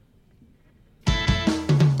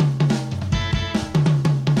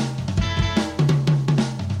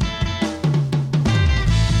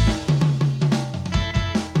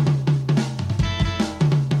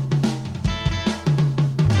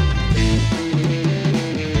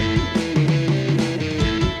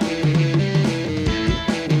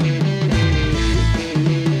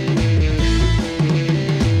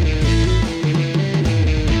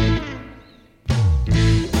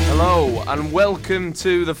and welcome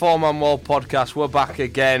to the Four Man Wall podcast. We're back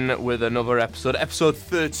again with another episode, episode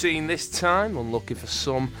 13 this time, unlucky for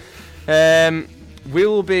some.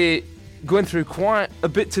 We'll be going through quite a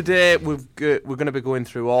bit today. We're going to be going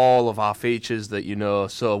through all of our features that you know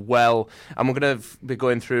so well, and we're going to be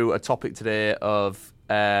going through a topic today of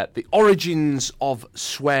the origins of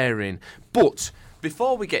swearing. But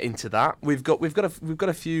before we get into that, we've got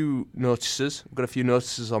a few notices. We've got a few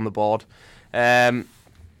notices on the board.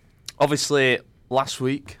 Obviously, last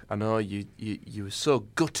week, I know you were so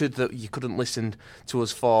gutted that you couldn't listen to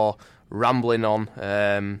us for rambling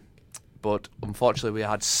on, but unfortunately we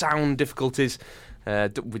had sound difficulties. We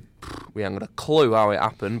haven't got a clue how it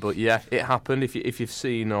happened, but yeah, it happened. If you've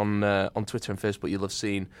seen on Twitter and Facebook, you'll have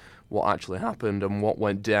seen what actually happened and what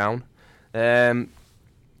went down. Then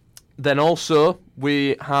also,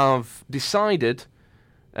 we have decided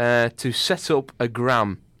to set up a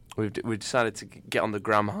gram. We've decided to get on the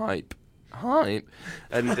gram hype, and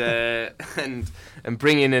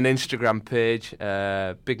bring in an Instagram page.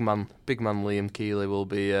 Big man Liam Keeley will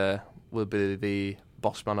be the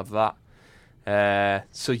boss man of that.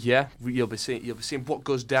 So yeah, you'll be seeing what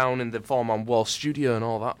goes down in the Four Man Wall studio and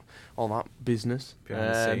all that business.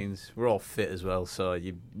 Behind the scenes, we're all fit as well, so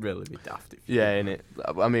you'd really be daft if you innit.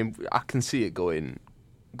 I mean, I can see it going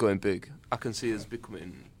big. I can see us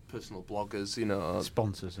becoming personal bloggers, you know,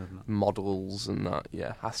 sponsors and models and that.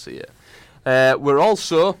 Yeah, I see it. We're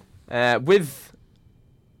also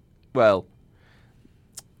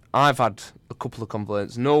I've had a couple of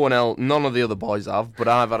complaints. None of the other boys have, but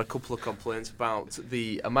I've had a couple of complaints about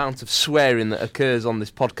the amount of swearing that occurs on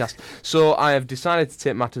this podcast. So I have decided to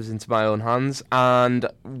take matters into my own hands, and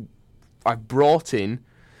I've brought in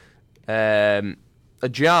a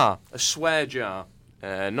swear jar.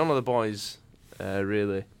 None of the boys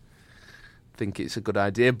really think it's a good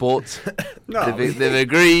idea, but no. they've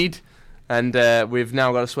agreed, and we've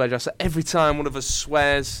now got a swear jar. So every time one of us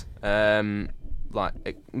swears, but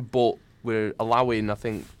we're allowing.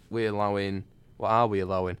 What are we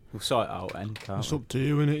allowing? We'll sort it out, can't It's up to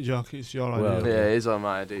you, innit, Jack? It's your idea. Yeah, it is on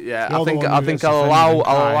my idea. Yeah, You're I think I'll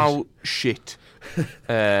allow shit,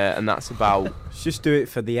 and that's about. Just do it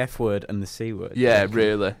for the F word and the C word. Yeah,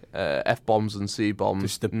 really. F bombs and C bombs.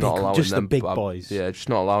 Just the big boys. Yeah, just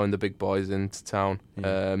not allowing the big boys into town.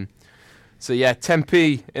 Yeah. So yeah,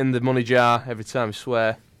 10p in the money jar every time you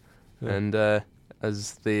swear, and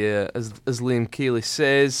as Liam Keeley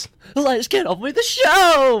says, let's get on with the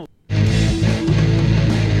show.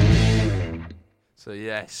 So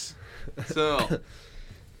yes, so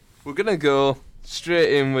we're gonna go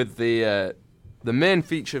straight in with the main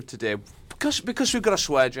feature of today. Because we've got a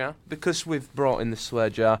swear jar, because we've brought in the swear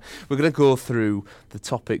jar, we're going to go through the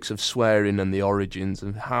topics of swearing and the origins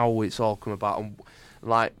and how it's all come about. And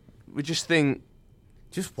we just think,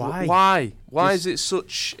 just why? Why is it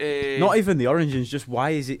such a... Not even the origins, just why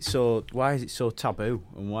is it so taboo?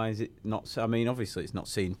 And why is it not... I mean, obviously it's not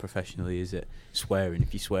seen professionally, is it? Swearing.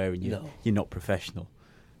 If you're swearing, you're not professional.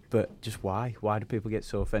 But just why? Why do people get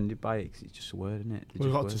so offended by it? Because it's just a word, isn't it?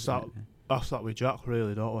 We've got to start... Ask that with Jack,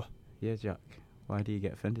 really, don't we? Yeah, Jack. Why do you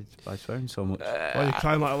get offended by swearing so much? Why are you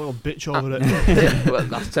crying like a little bitch over it? Well,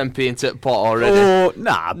 that's 10p into the pot already. Oh,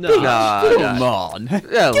 nah, come on.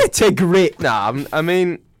 Yeah, get a grip. Nah, I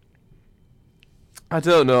mean, I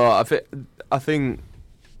don't know. I think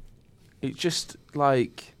it's just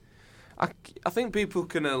like... I think people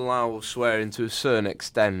can allow swearing to a certain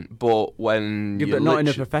extent, but when yeah, but not in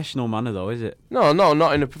a professional manner, though, is it? No,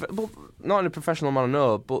 not in a professional manner.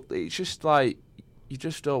 No, but it's just like you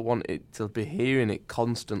just don't want it to be hearing it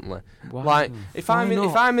constantly. Wow. Like if I'm in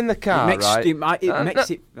the car, it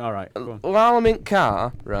makes it all right. Go on. While I'm in the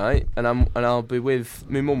car, right, and I'll be with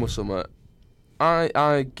my mum or something,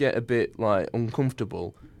 I get a bit like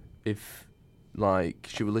uncomfortable if like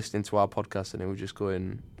she were listening to our podcast and it was just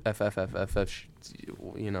going F,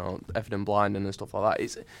 you know, effing and blinding and stuff like that.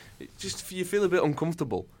 It's just you feel a bit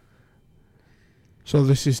uncomfortable. So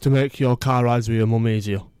this is to make your car rides with your mum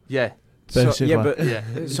easier. Yeah. Basically.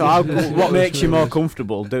 What makes you more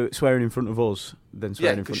comfortable? Swearing in front of us than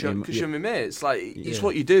swearing in front of you? Because you're my mate. It's like it's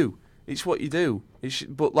what you do. It's what you do.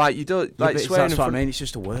 But like you don't like swearing. That's what I mean. It's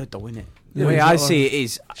just a word, though, isn't it? Yeah, the way I see it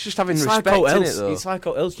is, it's just having respect in it, though. It's like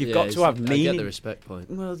how else you've got to have meaning. I get the respect point.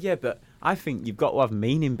 Well, yeah, but I think you've got to have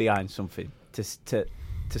meaning behind something to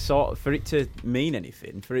sort of, for it to mean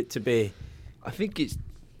anything, for it to be. I think it's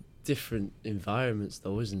different environments,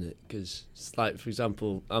 though, isn't it? Because it's like, for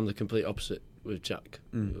example, I'm the complete opposite with Jack.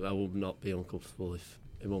 I would not be uncomfortable if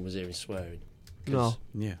anyone was hearing swearing. No.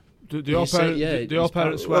 Yeah. Do your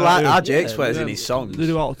parents swear? Well, our Jake swears in his songs. They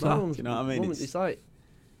do all the time. Do you know what I mean? It's like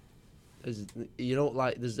you know,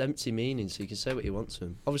 like there's empty meaning, so you can say what you want to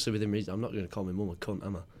him. Obviously within reason. I'm not going to call my mum a cunt,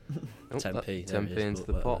 am I? 10p. 10p into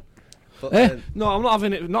the pot. But, no, I'm not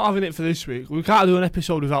having it. Not having it for this week. We can't do an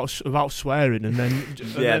episode without swearing, and then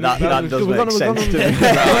that does make sense to me.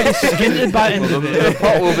 The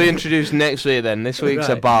pot will be introduced next week. Then this week's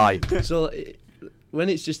a bye. So when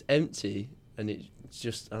it's just empty and it's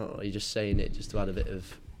just, I don't know, you're just saying it just to add a bit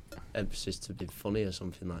of emphasis to be funny or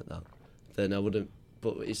something like that, then I wouldn't.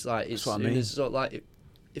 But it's like it's sort of like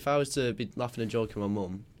if I was to be laughing and joking with my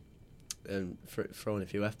mum and throwing a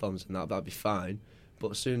few f-bombs and that'd be fine. But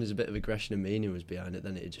as soon as a bit of aggression and meaning was behind it,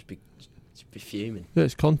 then it'd just be fuming. Yeah,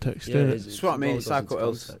 it's context. Yeah, that's what I mean. It's like what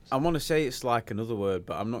else. I want to say it's like another word,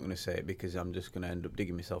 but I'm not going to say it because I'm just going to end up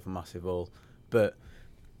digging myself a massive hole. But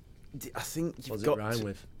I think you've got. What does it rhyme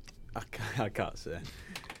with? I can't say.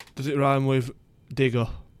 Does it rhyme with digger?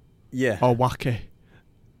 Yeah. Or wacky?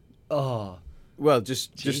 Oh. Well,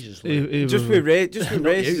 just with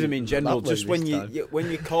racism in general. Just when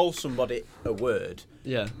you call somebody a word.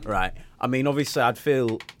 Yeah. Right. I mean, obviously, I'd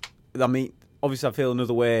feel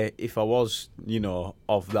another way if I was,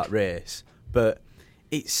 of that race. But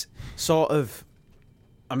it's sort of.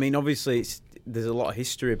 I mean, obviously, there's a lot of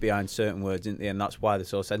history behind certain words, isn't there? And that's why they're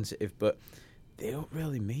so sensitive. But they don't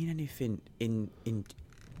really mean anything. If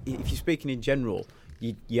you're speaking in general,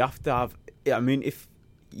 you have to have. I mean, if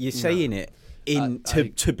you're saying it. To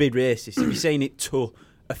be racist. If you're saying it to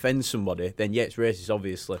offend somebody, then yeah, it's racist,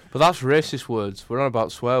 obviously. But that's racist words. We're on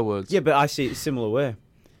about swear words. Yeah, but I see it a similar way.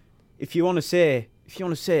 If you want to say, if you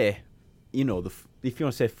want to say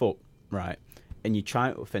fuck, right, and you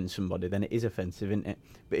try to offend somebody, then it is offensive, isn't it?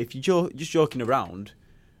 But if you're just joking around,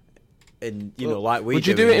 and like we would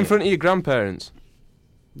you do it in front of your grandparents?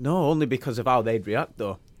 No, only because of how they'd react,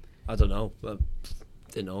 though. I don't know. I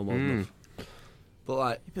didn't know more enough.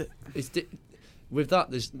 But with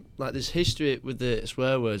that, there's history with the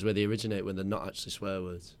swear words where they originate when they're not actually swear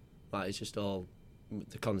words. Like it's just all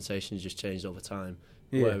the connotations just changed over time.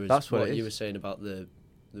 Yeah, whereas that's what you were saying about the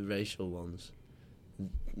racial ones,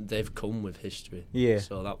 they've come with history. Yeah.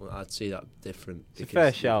 So that I'd see that different. It's a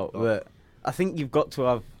fair shout, but I think you've got to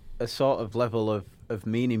have a sort of level of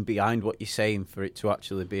meaning behind what you're saying for it to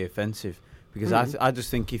actually be offensive. Because I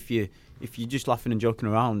just think if you're just laughing and joking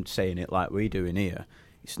around saying it like we do in here,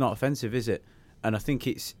 it's not offensive, is it? And I think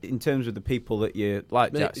it's in terms of the people that you,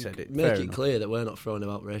 like Jack said, make it clear that we're not throwing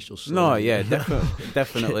about racial slurs. No, yeah,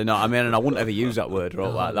 definitely not. I mean, and I wouldn't ever use that word or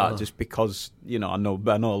like that just because I know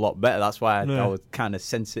a lot better. That's why I was kind of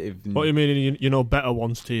sensitive. What do you mean? You know better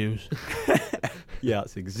ones to use? Yeah,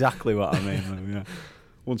 that's exactly what I mean. Yeah.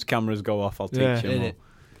 Once cameras go off, I'll teach you more.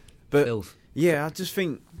 But Filth. Yeah, I just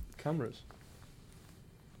think Cameras.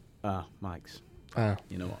 Mics.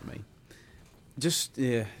 You know what I mean. Just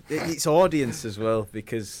it's audience as well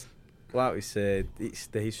because, like we said, it's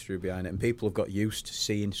the history behind it, and people have got used to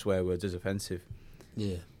seeing swear words as offensive.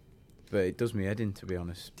 Yeah, but it does me head in, to be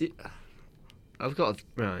honest. I've got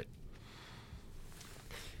right.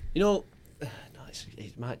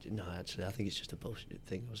 Actually, I think it's just a bullshit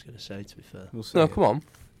thing I was going to say. To be fair, come on.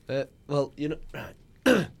 Well,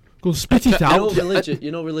 right. Go spit it out.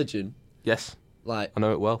 Religion. Yes, like I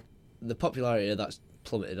know it well. The popularity of that's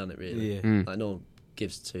plummeted, hasn't it? Really? Yeah. Like no one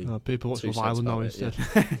gives two. People watch Love Island now instead.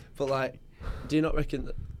 Yeah. But like, do you not reckon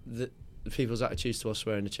that the people's attitudes towards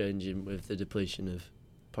swearing are changing with the depletion of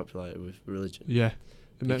popularity with religion? Yeah,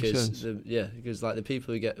 it makes sense. Because like the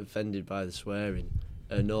people who get offended by the swearing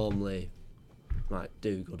are normally like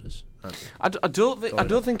do-gooders. I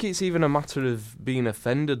don't think it's even a matter of being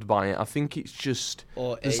offended by it. I think it's just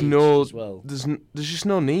there's just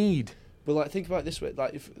no need. But like, think about it this way: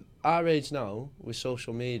 like, if our age now with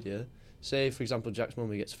social media, say for example, Jack's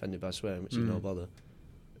mum gets offended by swearing, which is no bother.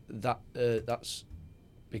 That's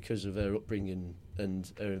because of her upbringing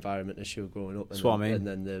and her environment as she was growing up, and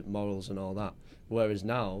then the morals and all that. Whereas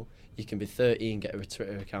now, you can be 13, get a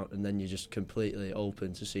Twitter account, and then you're just completely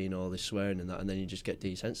open to seeing all this swearing and that, and then you just get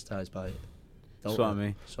desensitised by it. That's what I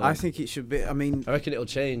mean. So I think it should be. I mean, I reckon it'll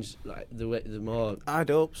change. Like the more I'd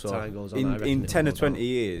hope so. Time goes on, in 10 or 20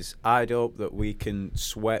 years, I'd hope that we can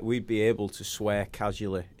swear. We'd be able to swear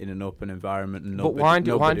casually in an open environment, and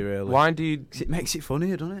nobody really. Why do you? 'Cause it makes it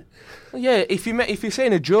funnier, doesn't it? Yeah, if you're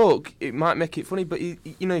saying a joke, it might make it funny. But if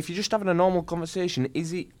you're just having a normal conversation,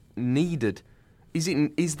 is it needed? Is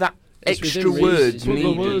that it's extra words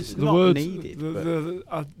needed? The words needed.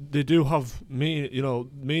 They do have meaning.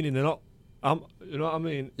 Meaning. They're not. You know what I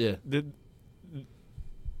mean? Yeah.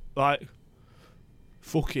 Like,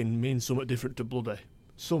 fucking means something different to bloody.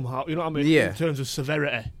 Somehow, you know what I mean? Yeah. In terms of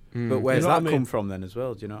severity. But where's you know that come from then as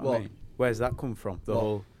well? Do you know what I mean? Where's that come from? The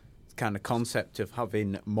whole kind of concept of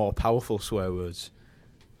having more powerful swear words.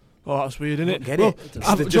 Oh, that's weird, isn't it? Get Well, it?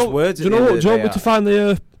 They're just words. Do you know what? Do you want me to find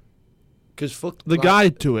the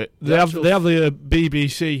guide to it? They have the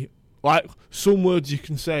BBC. Like some words you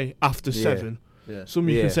can say after 7. Yeah. Some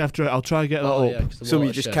you can say after 8. I'll try and get that up. Some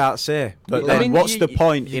you just can't say. But I mean, what's the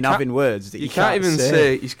point in having words that you can't even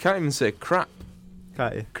say? You can't even say crap.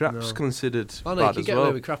 Can't you? Crap's considered Oh no, bad you can as get well.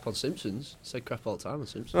 away with crap on Simpsons. Say crap all the time on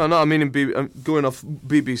Simpsons. No, I mean, I'm going off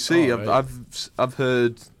BBC. Oh, right. I've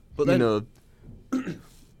heard, But then,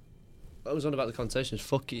 I was on about the connotations.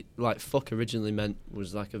 Fuck originally meant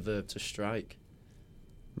was like a verb to strike.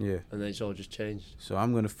 Yeah. And then it's all just changed. So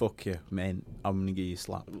I'm going to fuck you, man. I'm going to give you a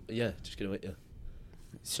slap. Yeah, just going to hit you.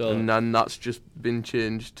 So and then that's just been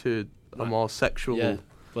changed to a more sexual. Yeah,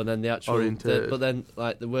 but then the actual. Orientated. But then,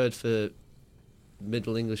 like the word for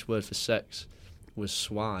Middle English word for sex was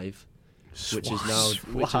swive, which is now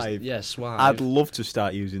Swive. swive. I'd love to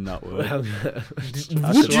start using that word.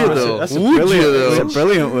 Would you though? That's Would you though? It's a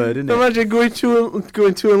brilliant word, isn't it? Imagine going to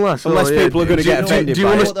unless people are going to get offended. Do you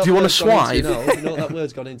want to swive? You know what that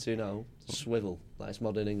word's gone into now? Swivel. Like it's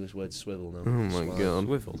modern English word swivel now. Oh my god.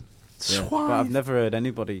 Swivel. Swive. But I've never heard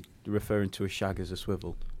anybody referring to a shag as a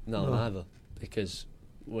swivel. No, neither. Because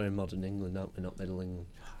we're in modern England, aren't we? Not Middle England.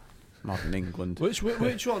 Modern England. Which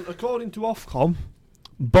one? According to Ofcom,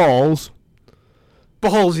 balls.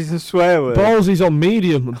 Balls is a swear word. Balls is on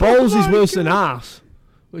medium. Balls is worse than ass,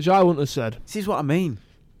 which I wouldn't have said. This is what I mean.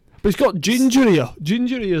 But it's got ginger ear.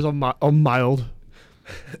 Ginger ear is on mild.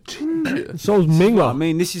 Ginger. So's minger. I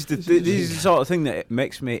mean, this is the sort of thing that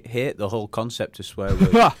makes me hate the whole concept of swear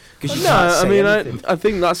words. I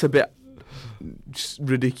think that's a bit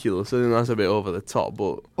ridiculous. I think that's a bit over the top.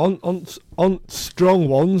 But on strong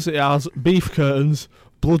ones, it has beef curtains,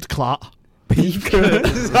 blood clot. Beef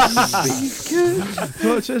curtains.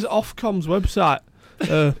 No, it says Ofcom's website.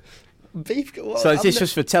 Beef. So is this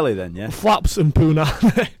just for telly then, yeah? Flaps and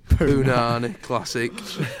punani. Punani, classic.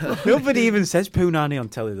 Nobody even says punani on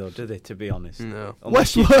telly though, do they, to be honest? No.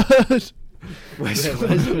 Westward.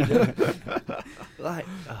 Like,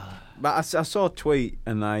 But I saw a tweet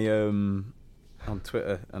and I on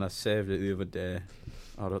Twitter and I saved it the other day.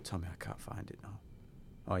 Oh, don't tell me I can't find it now.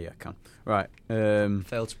 Oh yeah, I can. Right.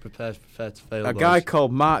 fail to prepare to fail. A guy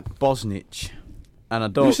called Mark Bosnich, and I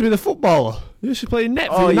don't. Used to be the footballer. Used to play net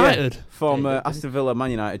for United. From Aston Villa,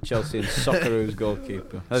 Man United, Chelsea, and Socceroos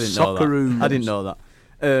goalkeeper. I didn't know that.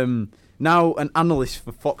 Now an analyst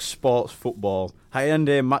for Fox Sports Football, high-end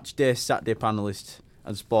match day Saturday panelist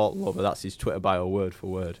and sport lover. That's his Twitter bio, word for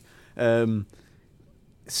word.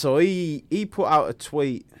 So he put out a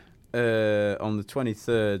tweet on the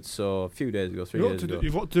 23rd, so a few days ago, 3 days ago.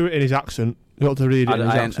 You've got to do it in his accent. You've got to read it in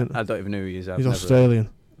his accent. I don't even know who he is. He's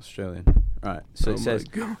Australian. Right, so it says,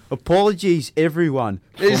 apologies everyone.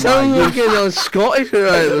 It sounds like it's Scottish right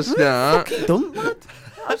at the start. Don't, lad.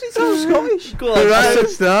 How does it sound Scottish? Go on, right at the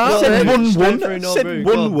start. Said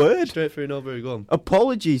one word. Straight through Norbury, go on.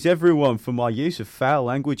 Apologies everyone for my use of foul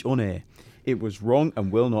language on air. It was wrong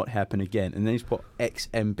and will not happen again. And then he's put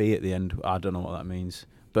XMB at the end. I don't know what that means.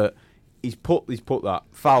 But he's put that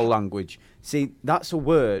foul language. See, that's a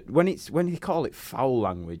word. When you call it foul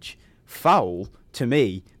language, foul to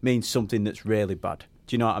me means something that's really bad.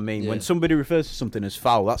 Do you know what I mean? Yeah. When somebody refers to something as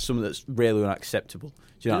foul, that's something that's really unacceptable.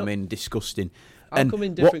 Do you know what I mean? Disgusting. How come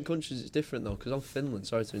in different countries it's different though? Because on Finland,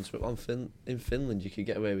 sorry to interrupt, in Finland you could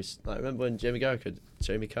get away with, like, remember when Jamie Carragher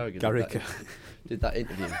did that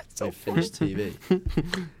interview on Finnish TV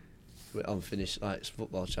on Finnish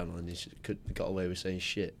football channel, and he got away with saying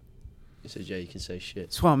shit. He said, "Yeah, you can say shit."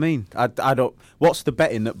 That's what I mean. I don't. What's the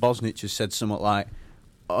betting that Bosnich has said something like?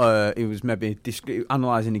 He was maybe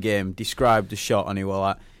analysing the game, described the shot, and he was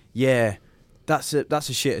like, "Yeah, that's a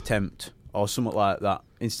shit attempt," or something like that.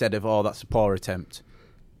 Instead of, "Oh, that's a poor attempt,"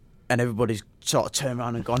 and everybody's sort of turned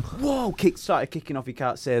around and gone, "Whoa!" Started kicking off. He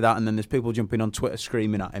can't say that, and then there's people jumping on Twitter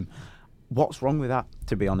screaming at him. What's wrong with that?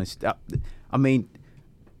 To be honest, I mean,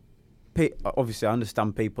 obviously, I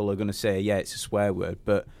understand people are going to say, "Yeah, it's a swear word,"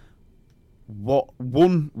 but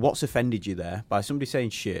what's offended you there by somebody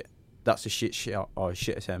saying shit? That's a shit shot or a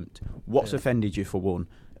shit attempt. What's offended you for one?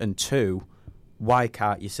 And two, why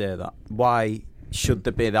can't you say that? Why should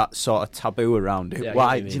there be that sort of taboo around it? Yeah,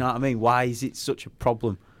 Why? Do you know what I mean? Why is it such a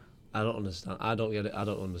problem? I don't understand. I don't get it. I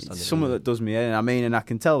don't understand it. Something that does me in. I mean, and I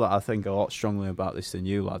can tell that I think a lot strongly about this than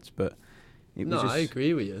you lads, but I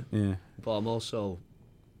agree with you. Yeah. But I'm also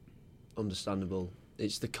understandable.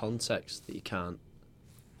 It's the context that you can't.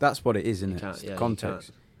 That's what it is, isn't it? It's the context.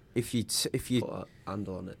 If you put a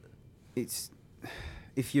handle on it. It's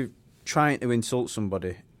if you're trying to insult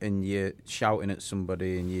somebody and you're shouting at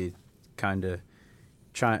somebody and you kind of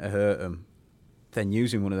trying to hurt them, then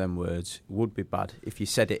using one of them words would be bad if you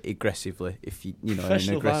said it aggressively. If you know, in an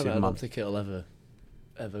Professional aggressive environment, I manner. don't think it'll ever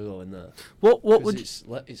go in there. What 'Cause would?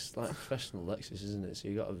 it's like professional Lexus, isn't it? So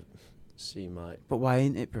you got to seem like. But why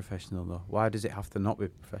ain't it professional though? Why does it have to not be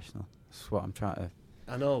professional? That's what I'm trying to.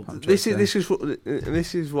 I know. This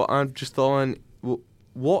is what I've just thought.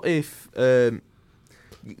 What if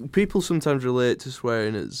people sometimes relate to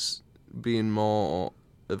swearing as being more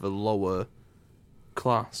of a lower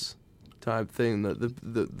class type thing, that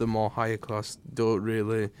the more higher class don't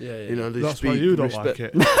really, you know, they That's speak why you don't respect.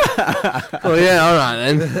 like it. Oh yeah, all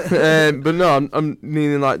right then. But no, I'm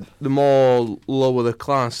meaning like the more lower the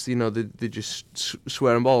class, you know, they just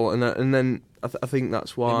swear and ball, and then I think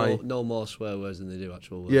that's why. No more swear words than they do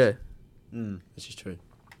actual words. Yeah. Which is true.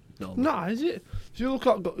 No. Nah, is it? So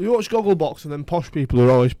you watch Gogglebox, and then posh people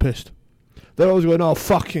are always pissed. They're always going, "Oh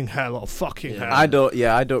fucking hell! Oh fucking hell!" I don't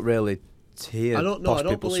really hear I don't know. posh I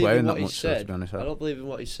don't people believe swearing in that what he much. So, to said. be honest, I don't believe in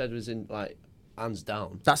what he said was in like hands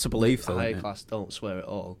down. That's a belief, though. Higher Isn't it? class don't swear at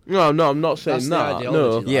all. No, I'm not saying That's the that.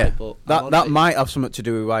 ideology, No. Yeah, but that might have something to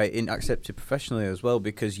do with why it isn't accepted professionally as well,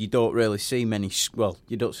 because you don't really see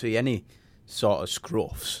you don't see any sort of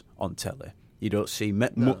scruffs on telly. You don't see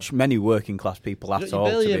many working class people at all,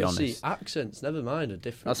 barely to be ever honest. see accents, never mind a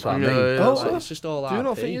different. That's what I Yeah, mean. yeah, Oh, yeah. It's just all Do you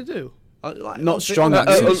not RP. think you do? Not strong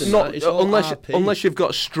accents. Unless you've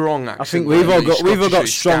got strong accents. I think we've all got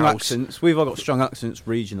strong accents. We've all got strong accents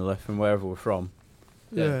regionally from wherever we're from.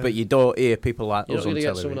 Yeah. But you don't hear people like You're us not on going to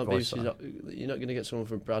get television. someone on BBC. You're not going to get someone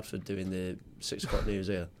from Bradford doing the 6 o'clock news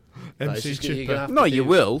here. Like, it's MC just gonna- you're Chipper. gonna have to No, do- you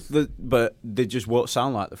will, but they just won't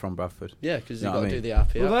sound like they're from Bradford. Yeah, because You you've know got what to I do the mean?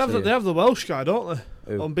 RP. Well, accent. they have the Welsh guy, don't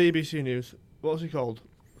they? Who? On BBC News. What's he called?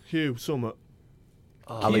 Hugh Summit.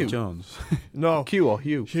 Ali Jones. No, Q or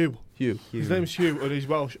Hugh? Hugh. Hugh. His name's Hugh, and he's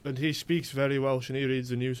Welsh, and he speaks very Welsh, and he reads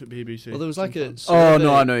the news at BBC. Well, there was like a. Oh no, survey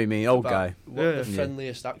I know what you mean. Old about guy. What Yeah. the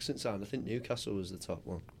friendliest accents are? And I think Newcastle was the top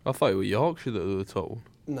one. I thought it was Yorkshire that were the top one.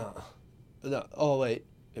 No. Oh wait,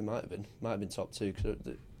 it might have been. Might have been top 2 because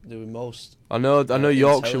they were most. I know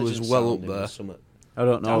Yorkshire was intelligent well up sounding there. or something. I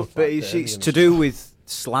don't know, Tough but like it's Birmingham to and do stuff. with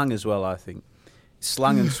slang as well. I think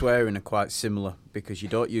slang and swearing are quite similar because you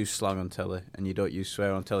don't use slang on telly and you don't use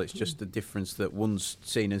swear on telly. It's just the difference that one's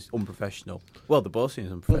seen as unprofessional. Well, they're both seen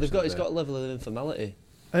as unprofessional. Well, it's got a level of informality.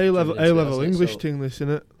 A-level Driven into it, A-level hasn't it? English So- thing, this,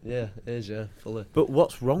 innit? Yeah, it is. Yeah, fully. But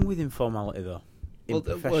what's wrong with informality though? In Well, if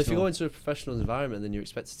you professional- go into a professional environment, then you're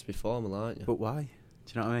expected to be formal, aren't you? But why?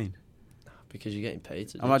 Do you know what I mean? Because you're getting paid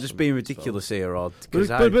to. Am do I just something being that's ridiculous here, or But because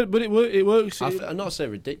it works. I'm not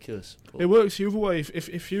saying ridiculous. But It works the other way.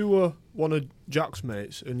 If you were one of Jack's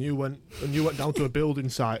mates and you went down to a building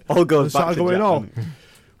site all goes and back started to going, Jack, "Oh, doesn't it?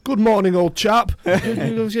 good morning, old chap," he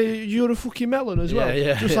goes, "Yeah, you're a fucking melon as well."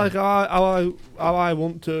 Yeah, Just yeah. like how I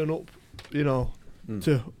won't turn up, you know,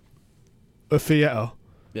 to a theatre,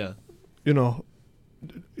 yeah. you know,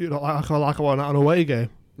 like I want at an away game.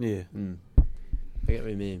 Yeah. I get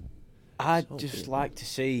what you mean. I'd So just big. like to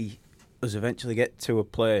see us eventually get to a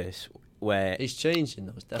place where It's changing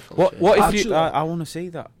though. It's definitely. What changing. if you- I want to see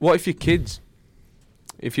that. What if your kids?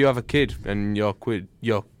 If you have a kid and your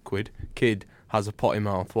kid has a potty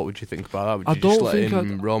mouth, what would you think about that? Would I you just don't let think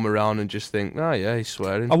him roam around and just think, oh yeah, he's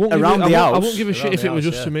swearing? I won't Around give the I house. won't give a shit Around if the it was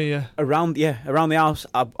house, just to yeah. me. Yeah. Around the house,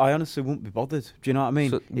 I honestly wouldn't be bothered. Do you know what I mean?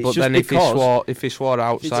 So- It's but just then if because, he swore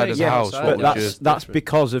outside of takes the it house, outside, what but would you? that's different.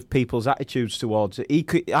 because of people's attitudes towards it.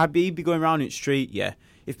 He'd be going around in the street, yeah.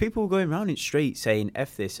 If people were going around in the street saying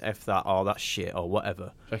 "f this, f that," or "that's shit," or whatever,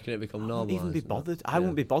 Do you reckon it become I normal? wouldn't even be bothered. I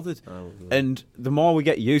wouldn't be bothered. I wouldn't be. And the more we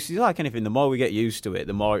get used to it, like anything, the more we get used to it,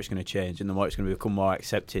 the more it's going to change and the more it's going to become more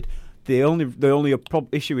accepted. The only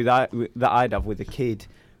issue with that I'd have with a kid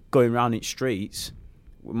going around in streets,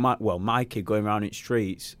 my kid going around in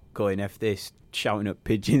streets going "f this," shouting at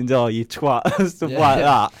pigeons, "oh you twat," and stuff like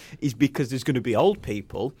that, is because there's going to be old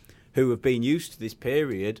people who have been used to this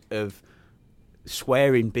period of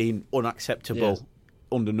swearing being unacceptable.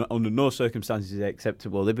 Under no circumstances is it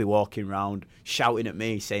acceptable. They'd be walking around shouting at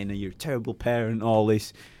me, saying, "Oh, you're a terrible parent," all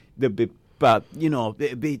this. They'd be bad,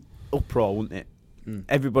 it'd be uproar, wouldn't it?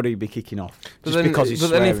 Everybody would be kicking off just because he's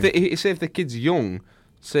swearing. If the kid's young,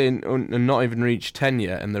 saying and not even reached 10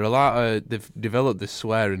 yet, and they've developed this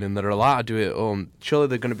swearing, and they're allowed to do it at home, surely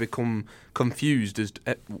they're going to become confused as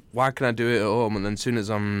why can I do it at home, and then as soon as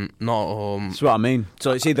I'm not at home, That's what I mean.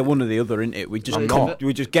 So it's either one or the other, isn't it? We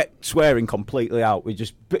just get swearing completely out. We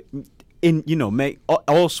just make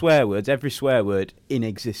all swear words, every swear word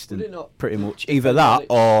inexistent, Would it not pretty much. depend Either on that it?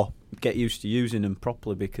 or get used to using them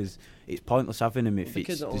properly because it's pointless having them if The it's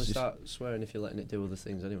kids not only there's just- start swearing if you're letting it do other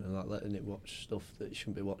things anyway, like letting it watch stuff that it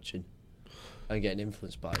shouldn't be watching. and getting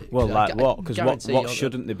influenced by it. Well, like what? Because guarantee what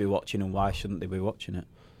shouldn't they be watching and why shouldn't they be watching it?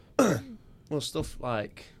 Well, stuff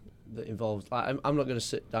like that involves. Like, I'm not going to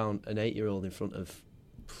sit down an 8-year-old in front of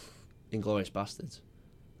Inglourious Bastards,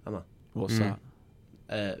 am I? What's that?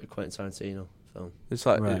 Quentin Tarantino film. It's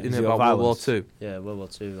like Right. in Is it about violence? World War Two. Yeah, World War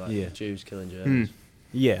II, like Yeah. Jews killing Germans.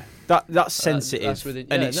 Yeah, that's sensitive, that's within-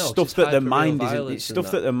 and yeah, it's no, 'cause stuff it's that their hyper-real mind isn't. violence It's and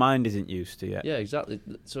stuff that. that their mind isn't used to yet. Yeah, exactly.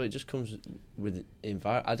 So it just comes with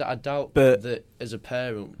environment. I doubt But- that as a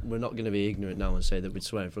parent, we're not going to be ignorant now and say that we'd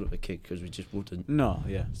swear in front of a kid because we just wouldn't. No,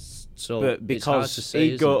 yeah. So But it's hard because to say,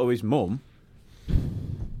 he'd go isn't to his mum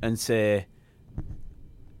and say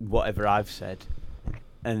whatever I've said,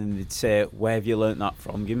 and they'd say, "Where have you learnt that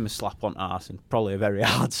from?" Give him a slap on arse, and probably a very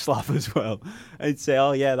hard slap as well. And he'd say,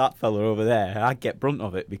 "Oh yeah, that fella over there." I'd get brunt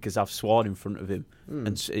of it because I've sworn in front of him, and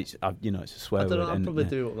it's it's a swear I don't know. word. I'd and, probably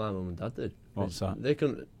do what my mum and dad did. What's that? They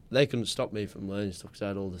couldn't stop me from learning stuff because I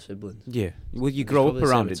had older siblings. Yeah, well, you It's grow up probably the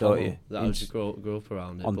same around with it, don't Tomo, you? That I would just grow up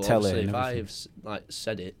around it. on But telly obviously, and if everything. I've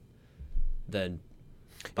said it, then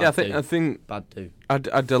Yeah, I bad think bad do.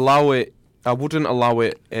 I'd allow it. I wouldn't allow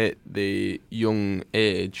it at the young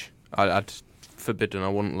age. I'd forbidden. I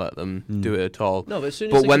wouldn't let them do it at all. No, but as soon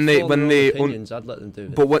But as when they they- can when form they their own opinions, I'd let them do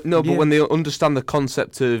it. But Yeah. when they understand the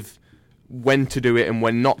concept of when to do it and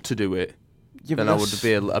when not to do it, Yeah, then but I would that's-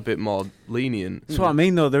 be a bit more lenient. That's what I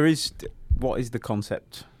mean, though. There is. What is the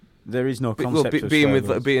concept? There is no concept of being swear with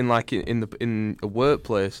words. being like in a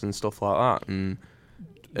workplace and stuff like that,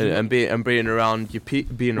 and being around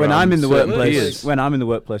being When around I'm in the certain workplace, peers. when I'm in the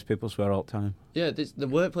workplace, people swear all the time. Yeah, the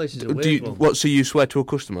workplace is a Do weird you, one. what? So you swear to a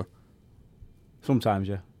customer? Sometimes,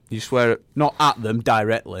 yeah. You swear? Not at them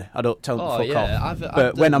directly. I don't tell them Oh, to fuck yeah, off. I've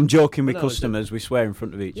But when done- I'm joking with when I was at- customers, we swear in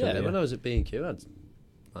front of each Yeah, other. when I was at B&Q, I'd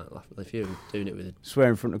laugh if you were doing it with a Swear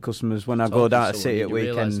in front of customers. When I go talking down to to someone, City at you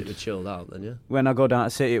realise weekend. it was chilled out then, yeah. When I go down to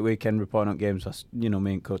City at weekend reporting on games, me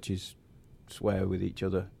and coaches swear with each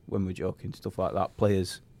other when we're joking, stuff like that.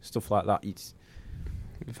 Players, stuff like that. It's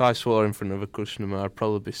If I swore in front of a customer, I'd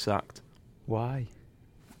probably be sacked. why?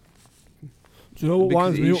 Do you know what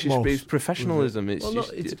winds me up It's most? professionalism. It's Well,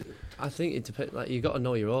 just, I think it depends. Like, you got to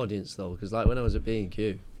know your audience though, because like when I was at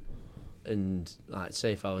B&Q, and like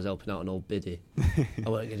say if I was helping out an old biddy, I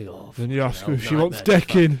wasn't gonna go. Oh, Then you ask her fucking if she hell, wants nightmare,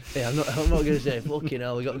 decking. fuck. Yeah, I'm not gonna say fucking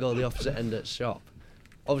hell. We got to go to the opposite end of the shop.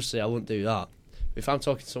 Obviously, I wouldn't do that. If I'm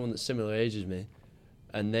talking to someone that's similar age as me,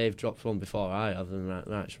 and they've dropped one before I have, then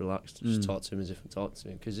right, just relax, just talk to him as if I'm talking to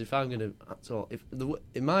him. Because if I'm gonna talk,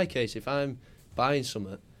 in my case, if I'm buying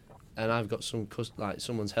something and I've got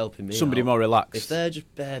someone's helping me, Somebody out, more relaxed. if they're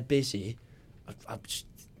just bare busy, I'd just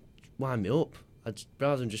wind me up. I'd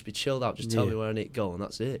rather than just be chilled out, just tell me where I need to go, and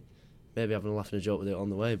that's it. Maybe having a laugh and a joke with it on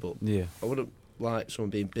the way, but Yeah. I wouldn't like someone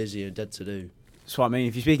being busy or dead to do. So I mean,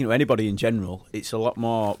 if you're speaking to anybody in general, it's a lot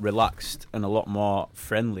more relaxed and a lot more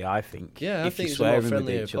friendly, I think. Yeah, I if think you're it's a more swearing with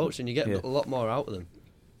friendly each other. approach, and you get Yeah. a lot more out of them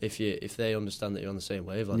if they understand that you're on the same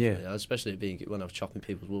wavelength. Yeah. Especially when I was chopping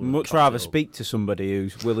people's wool. Much rather speak to somebody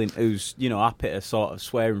who's happy to sort of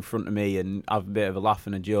swear in front of me and have a bit of a laugh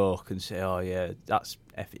and a joke and say, oh yeah, that's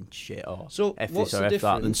effing shit, or So F what's this or the F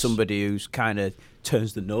that, than difference? somebody who's kind of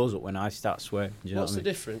turns the nose up when I start swearing. Do you know What's what I the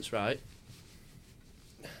mean? difference, right?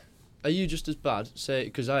 Are you just as bad? Say,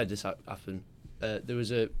 because I had this happen. There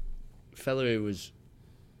was a fella who was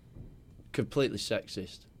completely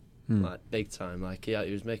sexist, like big time. Like he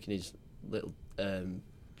was making his little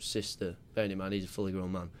sister, bearing in mind he's a fully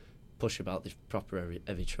grown man, push about this proper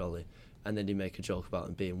heavy trolley, and then he'd make a joke about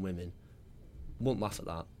them being women. Wouldn't laugh at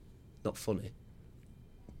that. Not funny.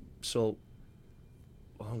 So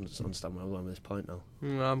I don't understand where I'm going with this point now.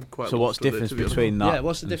 I'm quite. So what's the difference between that? Yeah,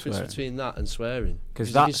 what's the and difference swearing? between that and swearing? 'Cause Because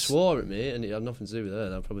if that's- you swore at me and it had nothing to do with her,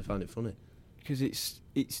 then I'd probably find it funny. Because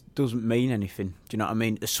it doesn't mean anything. Do you know what I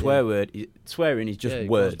mean? A swear word, swearing is just Yeah, it goes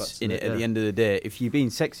words back to in the- it. At the yeah. end of the day, if you're being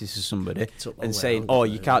sexist to somebody It's up the and way saying, around, "Oh,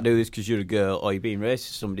 isn't you it? can't do this because you're a girl," or you're being racist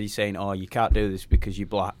to somebody saying, "Oh, you can't do this because you're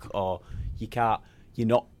black," or you're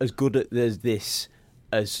not as good at this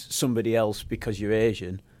as somebody else because you're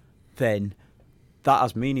Asian, then that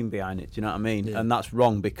has meaning behind it. Do you know what I mean? Yeah. And that's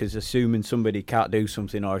wrong, because assuming somebody can't do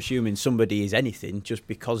something or assuming somebody is anything just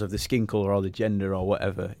because of the skin colour or the gender or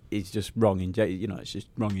whatever is just wrong it's just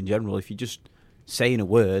wrong in general. If you're just saying a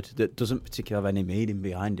word that doesn't particularly have any meaning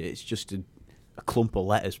behind it, it's just a clump of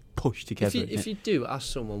letters pushed together. If you do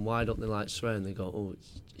ask someone why don't they like swearing, they go, "Oh,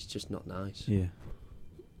 it's just not nice." Yeah.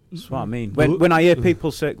 That's what I mean. When I hear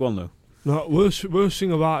people say, go on though. No, worst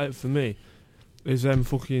thing about it for me is them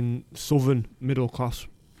fucking southern middle class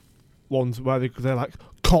ones where they're like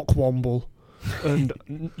cockwomble.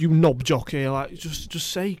 and you knob jockey, like just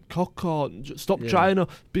say cock or stop trying to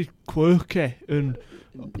be quirky and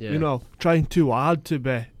trying too hard to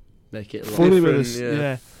be make it funny with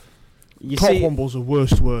us. Cockwomble's the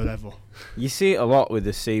worst word ever. You see it a lot with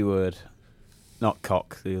the C word, not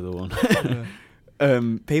cock, the other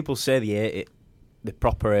one. People say they hate it. They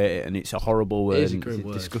proper hate it, and it's a horrible word. It's a grim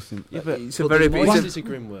word. Disgusting. Yeah, but it's a very. It's a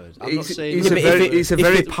grim word. I'm not saying it's a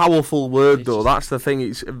very powerful word, though. That's the thing.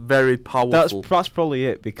 It's very powerful. That's probably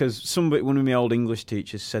it, because one of my old English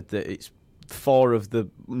teachers said that it's four of the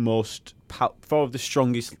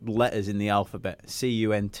strongest letters in the alphabet.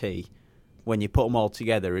 CUNT. When you put them all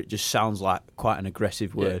together, it just sounds like quite an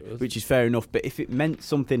aggressive word, which is fair enough. But if it meant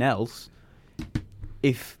something else,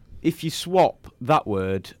 if you swap that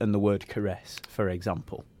word and the word caress, for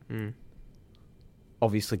example,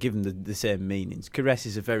 obviously given the same meanings, caress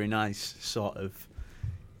is a very nice sort of,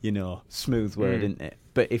 smooth word, isn't it?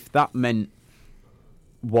 But if that meant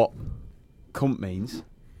what cunt means,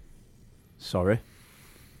 if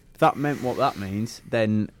that meant what that means,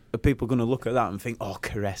 then are people going to look at that and think, oh,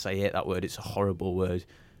 caress, I hate that word, it's a horrible word,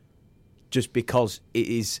 just because it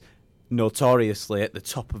is notoriously at the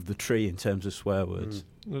top of the tree in terms of swear words.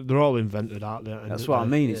 They're all invented, aren't they? That's what I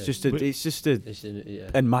mean. It's just a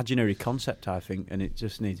imaginary concept, I think, and it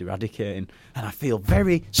just needs eradicating. And I feel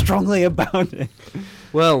very strongly about it.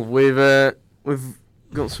 Well, we've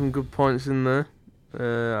got some good points in there.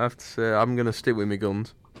 I have to say, I'm going to stick with my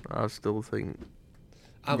guns. I still think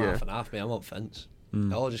I'm half and half, mate. I'm on fence.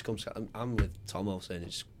 It all just comes. I'm with Tomo saying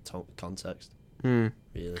it's context.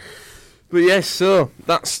 Really. But yes, so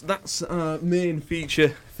that's our main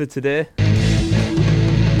feature for today.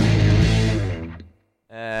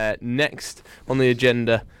 Next on the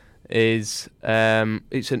agenda is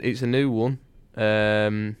it's a new one.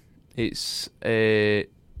 It's a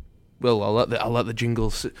I'll let the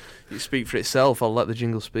jingle speak for itself. I'll let the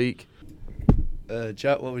jingle speak.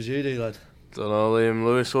 Jack, what would you do, lad? Don't know, Liam.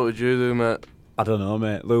 Lewis, what would you do, mate? I don't know,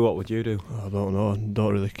 mate. Lou, what would you do? I don't know. I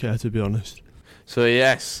don't really care, to be honest. So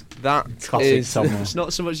yes, that classic is. It's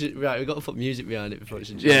not so much right. We've got to put music behind it before it's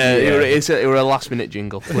a jingle. It were a last minute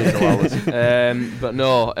jingle. Please allow us. But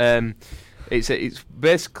no, it's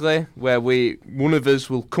basically where one of us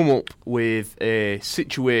will come up with a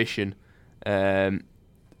situation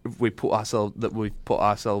we've put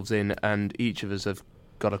ourselves in, and each of us have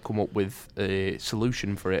got to come up with a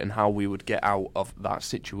solution for it and how we would get out of that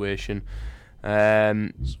situation. So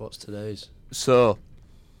what's today's? So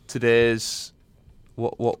today's.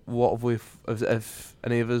 What have we? Have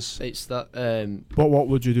any of us? It's that. What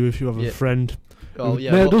would you do if you have a friend? Oh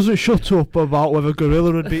yeah. Mate, doesn't shut up about whether a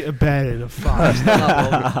gorilla would beat a bear in a fight.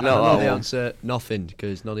 Not the answer. Nothing,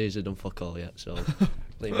 because none of us have done fuck all yet. So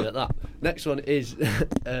leave it at that. Next one is.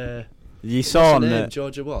 You saw on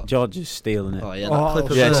Georgia what? Georgia's stealing it. Oh yeah, that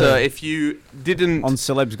clip. Yeah. So if you didn't on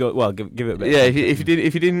Celebs Go, well, give it a bit. Yeah.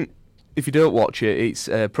 If you don't watch it, it's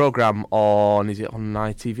a programme on. Is it on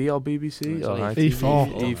ITV or BBC or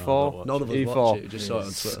E4? E4. None of us watch it. Just saw it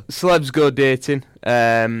on Twitter. Celebs go dating,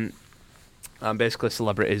 and basically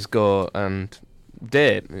celebrities go and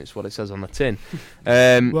date. It's what it says on the tin.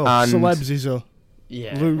 And celebs is a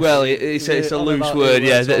loose. Well, it's a loose word.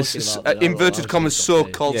 Yeah, it's inverted commas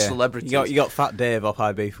so-called celebrities. You got Fat Dave off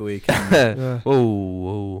IB for weekend.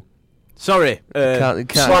 Oh. Sorry,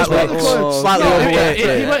 can't slightly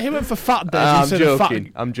overweight. He went for Fat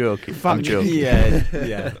Dave. I'm joking.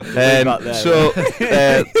 Yeah. So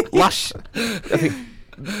last, I think,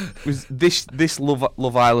 was this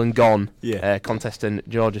Love Island Gone contestant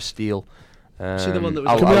Georgia Steele. See the one that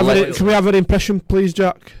was can we have an impression, please,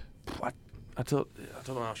 Jack? I don't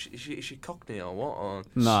know. Is she Cockney or what? Or?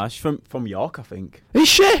 Nah, she's from York, I think. Is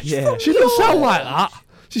she? Yeah. She doesn't sound like that.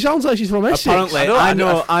 She sounds like she's from Essex. Apparently,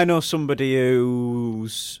 I know somebody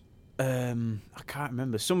who's I can't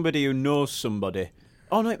remember. Somebody who knows somebody.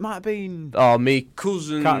 Oh no, it might have been. Oh, me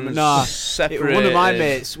cousins. Separate. One of my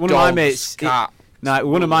mates. One of my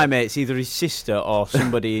mates. Either his sister or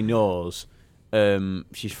somebody he knows.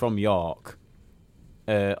 She's from York.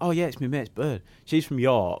 It's my mate's bird. She's from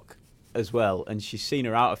York as well, and she's seen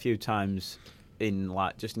her out a few times in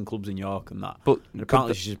just in clubs in York and that. But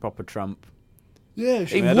apparently she's a proper tramp. Yeah,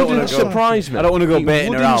 it wouldn't surprise me. I don't want to go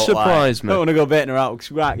baiting her out. I don't want to go baiting her out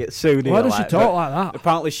because we might get sued. Why does she talk like that?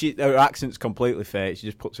 Apparently, her accent's completely fake. She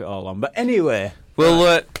just puts it all on. But anyway,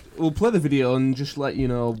 we'll play the video and just let you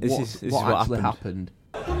know what actually happened.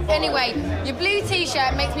 Anyway, your blue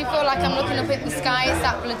t-shirt makes me feel like I'm looking up at the sky. It's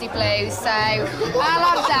that bloody blue. So I'll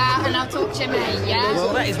have that and I'll talk to your mate, yeah?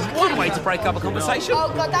 Well, that is one way to break up a conversation.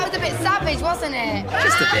 Oh, God, that was a bit savage, wasn't it?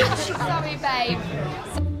 Just a bit. Sorry, babe.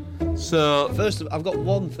 So first, I've got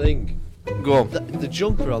one thing. Go on. The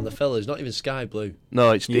jumper on the fella is not even sky blue.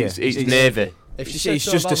 No, it's navy. If she said It's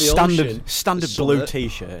so just about a the ocean, standard the blue summer,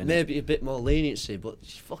 t-shirt. innit? maybe a bit more leniency, but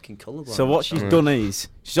she's fucking colourblind. So what she's done is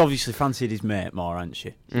she's obviously fancied his mate more, hasn't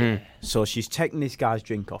she? So she's taken this guy's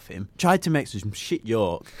drink off him, tried to make some shit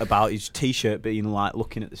joke about his t-shirt being like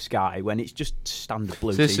looking at the sky when it's just standard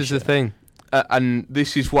blue. This t-shirt. is the thing, and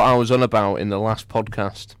this is what I was on about in the last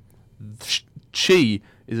podcast. She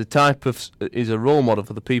is a role model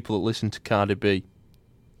for the people that listen to Cardi B.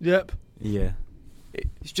 Yep. Yeah.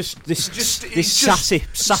 It's just this sassy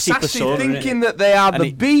persona, thinking that they are And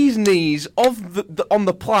the bee's knees of on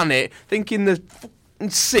the planet, thinking they're fucking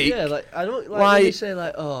sick. Yeah, like I don't like when you say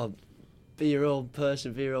like, oh, be your own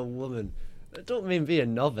person, be your own woman. I don't mean be a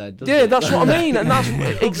knobhead. Does Yeah, it? that's what I mean, and that's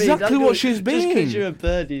exactly what she's Just been. because you're a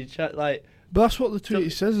birdie, like. But that's what the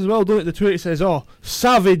tweet says as well, doesn't it? The tweet says, "Oh,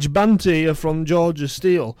 savage banter from Georgia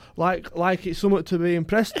Steele," like it's something to be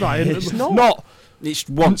impressed by. And It's not. It's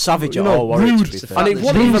one savage you at know, all, Warwick, rude. to be fair. And it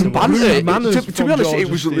wasn't even banter. manners To from be honest,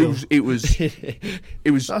 Georgia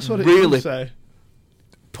it was That's what it really should say.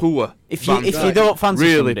 poor. If banter. you don't fancy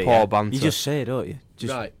really somebody, poor banter. you just say it, don't you?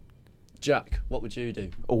 Just, Right, Jack, what would you do?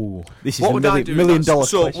 Oh, this is What a would I do? million dollar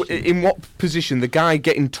So, question. in what position? The guy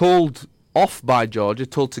getting told off by Georgia,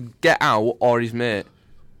 told to get out, or his mate?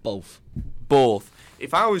 Both. Both.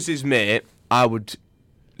 If I was his mate, I would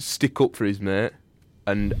stick up for his mate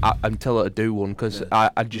and tell her to do one, because I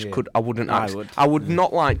just Yeah. could. I wouldn't. I would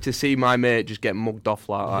not like to see my mate just get mugged off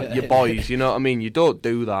like that. Your boys, you know what I mean? You don't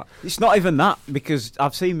do that. It's not even that, because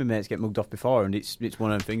I've seen my mates get mugged off before, and it's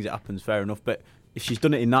one of them things that happens, fair enough. But if she's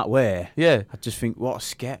done it in that way, Yeah. I just think, what a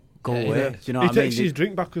sket. Go Yeah, away. yeah. Do you know He what I mean? takes his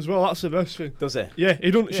drink back as well. That's the best thing. Does he? Yeah,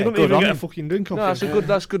 he don't. Yeah, She don't good even on get a him. fucking drink off. No, him.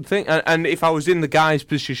 that's a good thing. And if I was in the guy's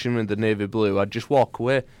position with the navy blue, I'd just walk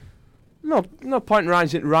away. No point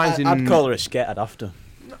rising. I'd call her a sket. I'd have to.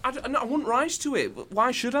 I wouldn't rise to it.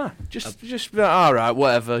 Why should I? Just be like, all right,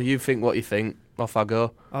 whatever. You think what you think. Off I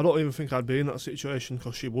go. I don't even think I'd be in that situation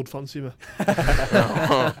because she would fancy me.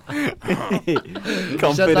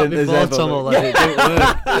 Confident as ever. Tom, like, it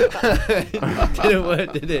didn't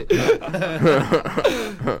work. Didn't it?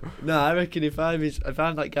 No, I reckon if I'm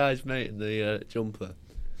that guy's mate in the jumper,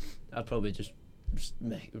 I'd probably just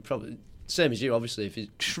probably same as you. Obviously, if you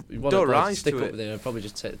want Don't to rise stick to up it. with him, I'd probably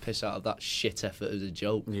just take the piss out of that shit effort as a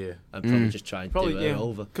joke. Yeah. and probably just try and do her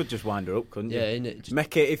over. Could just wind her up, couldn't you? Yeah, innit? Just-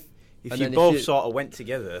 Make it if And you then if both you- sort of went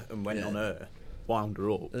together and went Yeah. on her, wound her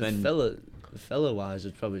up, And then the fella wise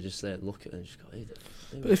would probably just say, look at her and just go,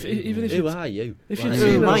 But even if who it's- are you? if Why you'd are seen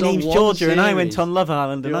you? her- my was on name's one Georgia and I went series. on Love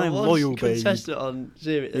Island and You were I'm one loyal, baby. contestant on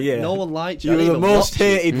series. Yeah. No one liked you. You I were didn't the even most watch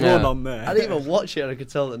it. hated Yeah. one on there. I didn't even watch it, and I could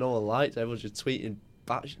tell that no one liked it. Everyone was just tweeting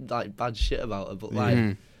bad shit about her. But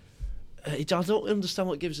like, I don't understand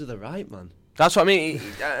what gives her the right, man. That's what I mean.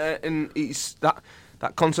 And it's that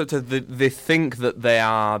concept of they think that they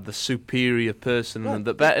are the superior person and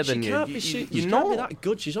they're better than you. She can't be You're not not. that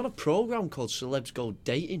good. She's on a program called Celebs Go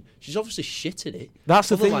Dating. She's obviously shit at it. That's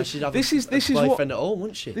the Otherwise, thing. she'd have This a is what. boyfriend at home,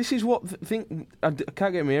 wouldn't she? This is what thing. I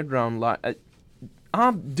can't get my head around. Like,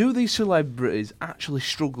 do these celebrities actually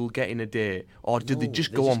struggle getting a date, or do they No,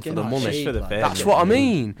 just they go just on get for the that money? shade, for the like, fame. That's what I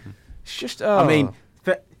mean. It's just. I mean,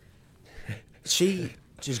 but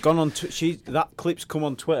she's gone on. That clip's come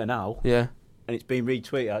on Twitter now, yeah. and it's been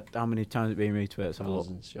retweeted. How many times has it been retweeted? Let's have a look.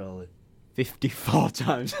 Thousands, surely. 54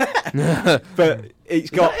 times. But it's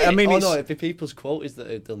got. I mean, oh it's, no, it'd be people's quotes that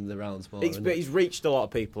have done the rounds more. but it's reached a lot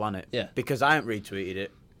of people, hasn't it? Yeah. Because I haven't retweeted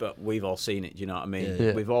it, but we've all seen it. Do you know what I mean?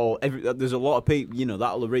 Yeah. We've all. There's a lot of people. You know,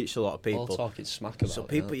 that'll have reached a lot of all people. talking smack about So it,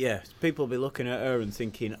 people, yeah. people will be looking at her and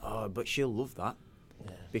thinking, "Oh, but she'll love that."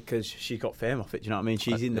 Because she's got fame off it. Do you know what I mean?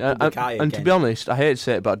 She's in the public eye and to again. be honest, I hate to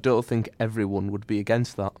say it, but I don't think everyone would be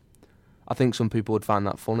against that. I think some people would find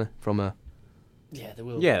that funny from her. Yeah, they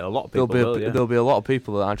will. Yeah, a lot of people will, yeah. There'll be a lot of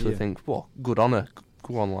people that actually Yeah. think, "Well, good on her.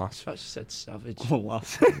 Go on, lass." She said savage. Oh,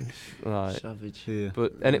 lass. Right. Savage. Yeah.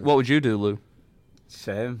 But what would you do, Lou?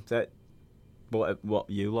 Same. That what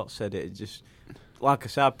you lot said. It just like I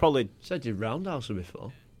said. I'd probably Said you roundhouse her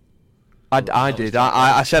before. I did.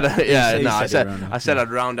 I said, yeah. He No, I said said it round I said I'd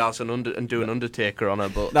roundhouse and do an Undertaker on her,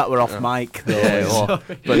 but that were off mic. Though. yeah, well,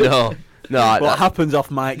 but no. What happens off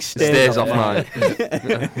mic stays off mic.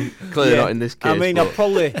 Clearly not in this case. I mean, but I'd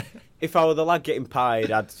probably, if I were the lad getting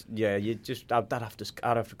pied, I'd have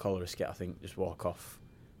to call her a skit. I think just walk off.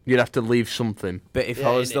 you'd have to leave something. But if Yeah,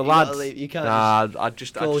 I was innit, the you gotta lad, leave- you can't I'd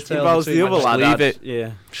just Go if tell I was between the the other two. lad, I'd- leave it.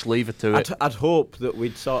 yeah, Just leave it to it. I'd hope that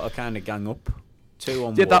we'd sort of kind of gang up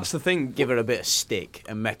 2-on-1. Yeah, that's the thing. Give her a bit of stick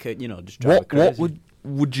and make her, just drive her What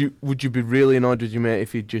crazy. would you be really annoyed with your mate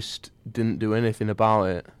if you just didn't do anything about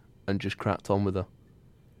it and just cracked on with her?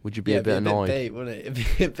 would you be a bit annoyed? Bait, wouldn't it? It'd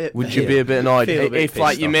be a bit Would you be a bit annoyed if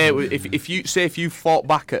like your mate, off. if you fought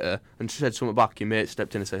back at her and she said something back, your mate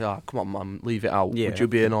stepped in and said, "Oh, come on, man, leave it out." Yeah. Would you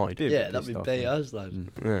be annoyed? Yeah, that'd be bait as lad.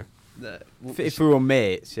 Yeah. If we were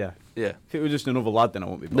mates, yeah. Yeah. If it was just another lad, then I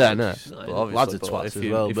wouldn't be No, bothered. no. Just- But obviously, lads are but twats if as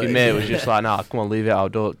you- well. If but your mate was just like, "Nah, come on, leave it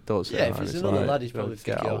out. Don't say Yeah, that." if it's It's another like, lad, he's probably get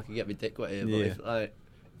thinking, out. I can get me dick wet here. But Yeah. if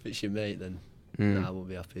it's your mate, then Mm. nah, I won't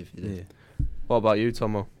be happy if you did. Yeah. What about you,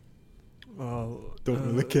 Tomo? Oh, Don't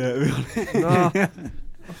really care, to be honest. Nah.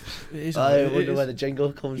 It is how I it wonder is. where the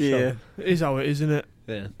jingle comes Yeah. It is how it is, isn't it?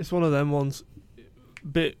 from. Yeah. It's one of them ones.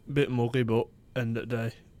 Bit muggy, but end of the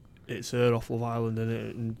day, it's her off Love Island, isn't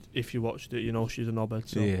it? And if you watched it, you know she's a knobhead.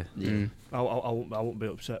 So Yeah. Mm. I won't be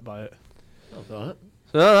upset by it. Oh, all right.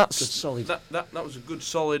 So that's Good solid. that was a good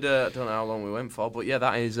solid. I don't know how long we went for, but yeah,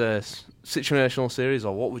 that is a situational series,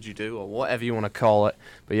 or what would you do, or whatever you want to call it.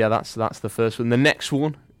 But yeah, that's the first one. The next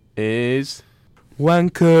one is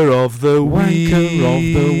Wanker of the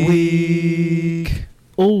Week.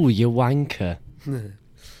 Oh, you wanker.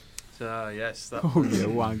 So yes, that Oh, you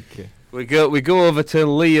wanker. we go over to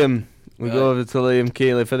Liam. We go over to Liam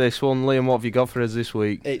Keeley for this one. Liam, what have you got for us this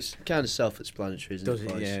week? It's kind of self-explanatory, isn't Does it,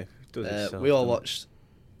 it? boys? Yeah. Does it We all self- watched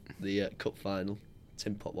the cup final,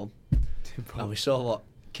 Tin Pot one, and we saw what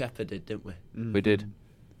Kepa did, didn't we? Mm. We did.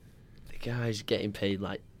 The guy's getting paid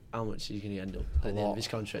like, how much is he going to end up at the end lot. of his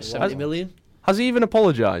contract? A 70 lot. million? Has he even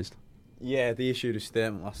apologised? Yeah, they issued a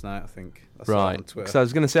statement last night, I think. I saw it Right. on Twitter. Because I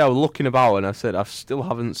was going to say, I was looking about and I said, I still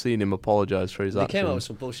haven't seen him apologise for his They actions. came out with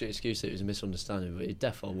some bullshit excuse that it was a misunderstanding, but it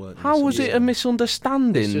definitely weren't. How was it a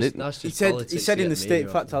misunderstanding? It's just, It- that's He just said politics in to the get statement. In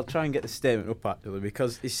media fact, off I'll try and get the statement up actually,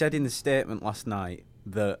 because he said in the statement last night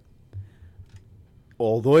that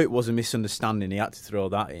although it was a misunderstanding, he had to throw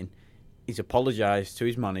that in. He's apologised to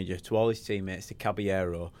his manager, to all his teammates, to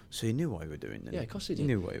Caballero, so he knew what he was doing. Didn't Yeah, he? of course he He did.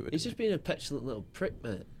 knew what he was He's doing. just being a petulant little prick,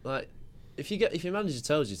 mate. Like, if your manager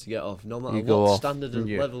tells you to get off, no matter You go what off. standard and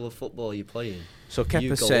Yeah. level of football you're playing, So you Kepa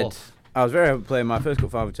go said, off. I was very happy playing my first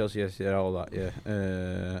cup final with Chelsea yesterday, all that,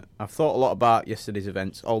 yeah. I've thought a lot about yesterday's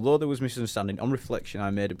events. Although there was misunderstanding, on reflection, I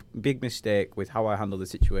made a big mistake with how I handled the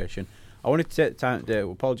situation. I wanted to take the time today to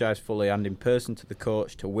apologise fully and in person to the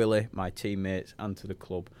coach, to Willie, my teammates, and to the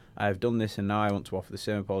club. I have done this and now I want to offer the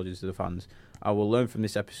same apologies to the fans. I will learn from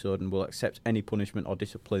this episode and will accept any punishment or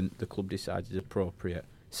discipline the club decides is appropriate.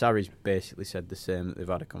 Sarri's basically said the same, that they've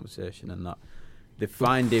had a conversation and that. They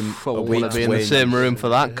fined him I a wouldn't want week's to be in the wages. same room for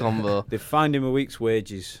that convo. They fined him a week's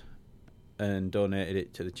wages and donated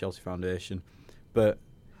it to the Chelsea Foundation. But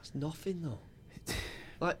That's nothing, though.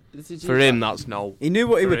 Like, For him, that's no. he knew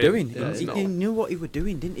what he For was him, doing. yeah, He no. knew what he was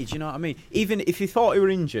doing, didn't he? Do you know what I mean? Even if he thought he were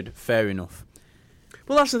injured, fair enough.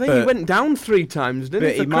 Well, that's the thing. He But- went down 3 times, didn't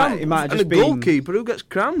but he? For he might- cramp? he might have and just a been- goalkeeper who gets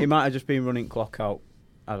cramp. He might have just been running clock out.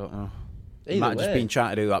 I don't know. He Either might have just way. been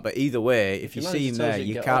trying to do that. But either way, if you your see him manager tells there, you to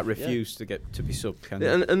you get can't off, yeah. refuse to be subbed, can you?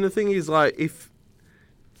 And the thing is, like, if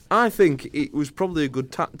I think it was probably a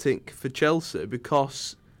good tactic for Chelsea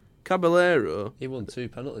because Caballero, He won 2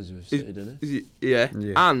 penalties with City, didn't he? yeah,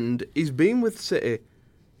 Yeah. and he's been with City.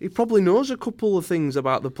 He probably knows a couple of things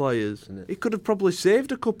about the players. Isn't it? He could have probably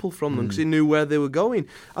saved a couple from them because he knew where they were going.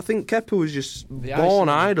 I think Kepa was just The born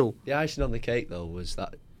icing- idle. The icing on the cake, though, was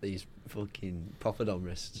that these fucking Poppadom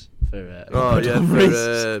wrists for. Oh yeah,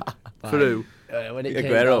 for who? When it came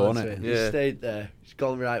Aguero, down wasn't to it? He Yeah. stayed there. He's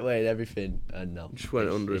gone the right way and everything, and no, Just went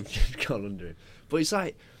under him. Just gone under him. But it's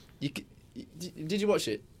like, did you watch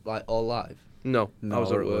it like all live? No, No, I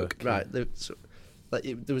was I at was at work. work. Right.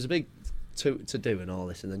 There was a big to do and all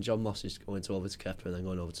this, and then John Moss is going over to Kepa and then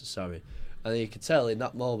going over to Sarri, and you could tell in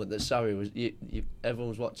that moment that Sarri was. Everyone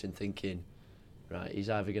was watching, thinking, right, he's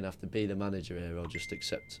either going to have to be the manager here or just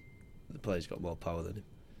accept the player's got more power than him,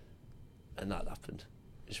 and that happened.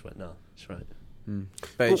 Just went, no, it's right.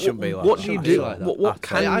 But it shouldn't be like What that. do you Shouldn't do? be like that. What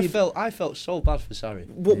can I you? felt so bad for Sarri.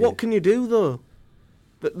 What can you do though?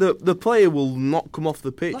 The player will not come off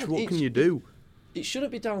the pitch. Lad, What can it's- you do? It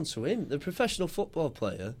shouldn't be down to him. The professional football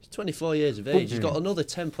player, he's 24 years of age. He's got another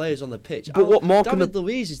 10 players on the pitch. But what more can David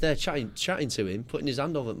Luiz is there chatting to him, putting his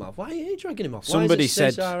hand over the mouth. Why are you dragging him off? Somebody Why is it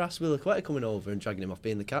said- Cesar Azpilicueta coming over and dragging him off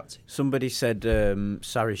being the captain? Somebody said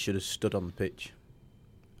Sarri should have stood on the pitch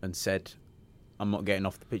and said, I'm not getting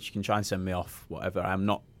off the pitch. You can try and send me off, whatever. I'm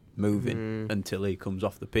not moving until he comes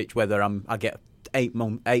off the pitch, whether I get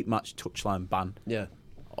 8-match touchline ban Yeah.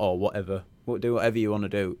 or whatever. Do whatever you want to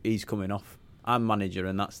do. He's coming off. I'm manager,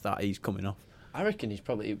 and that's that. He's coming off. I reckon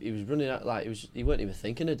he was running out like he weren't even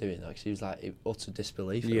thinking of doing that because he was like in utter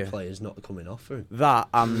disbelief at Yeah. the players not coming off for him. That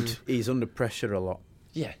and he's under pressure a lot,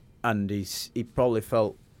 Yeah. and he probably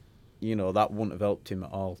felt that wouldn't have helped him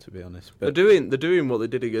at all, to be honest. But They're doing what they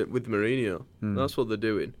did with Mourinho. That's what they're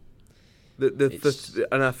doing.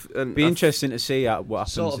 Be interesting to see what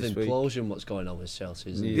happens sort of this implosion what's going on with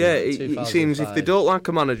Chelsea, isn't it? Yeah, it seems if they don't like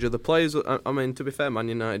a manager, the players. I mean, to be fair, Man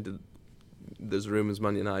United. There's rumours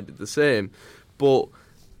Man United did the same, but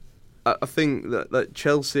I think that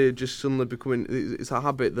Chelsea just suddenly becoming. It's a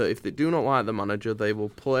habit that if they do not like the manager, they will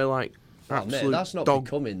play like absolute mate, that's not dog.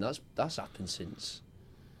 becoming. That's happened since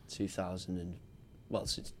 2000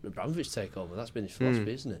 since Abramovich takeover. That's been his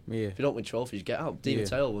philosophy, isn't it? Yeah. If you don't win trophies, get out. Di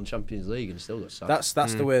Matteo won Champions League and still got sacked.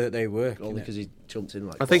 That's the way that they work. Only because he jumped in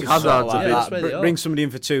like. I think Hazard's Hazard's bring somebody in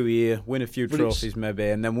for 2 years, win a few But trophies maybe,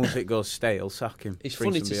 and then once it goes stale, sack him. It's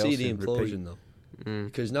Bring funny to somebody see else the in, repeat. implosion though,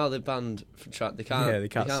 because now they're banned from they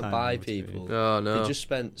can't sign buy them, people. Oh no! They just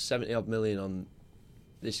spent 70 odd million on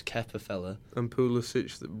this Kepa fella And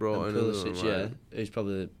Pulisic that brought and in. Pulisic, who's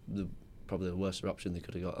probably the worst option they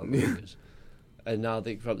could have got on the wingers. And now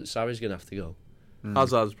Sarri's going to have to go.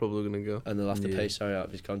 Hazard's probably going to go. And they'll have to pay Sarri out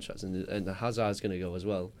of his contract. And the Hazard's going to go as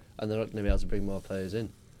well. And they're not going to be able to bring more players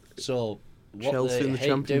in. So what Chelsea they in the hate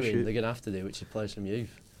Championship. doing, they're going to have to do, which is play some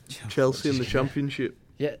youth. Chelsea in the Championship.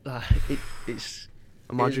 Yeah, it's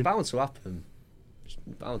Imagine. bound to happen. It's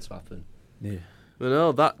bound to happen. Yeah. But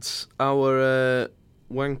no, that's our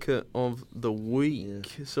wanker of the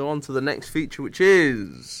week. Yeah. So on to the next feature, which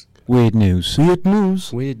is... Weird news. Weird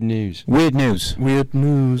news. Weird news. Weird news. Weird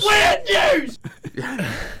news. Weird news!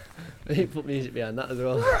 He put music behind that as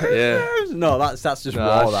well. Yeah. No, that's just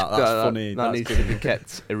raw. That's funny. That needs to be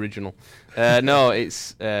kept original. No,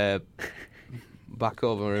 it's back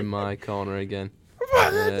over in my corner again.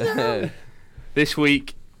 This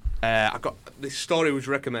week, this story was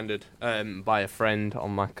recommended by a friend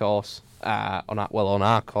on my course, on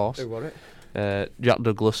our course. Who won it? Jack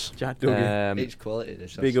Douglas. Jack Dougie. It's quality.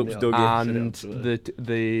 This Big ups, Dougie. And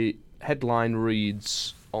the headline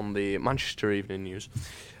reads on the Manchester Evening News: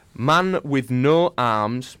 Man with no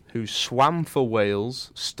arms who swam for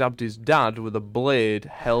Wales stabbed his dad with a blade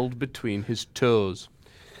held between his toes.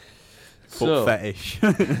 Foot fetish.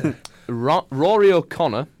 Rory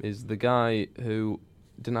O'Connor is the guy who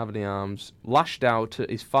didn't have any arms, lashed out at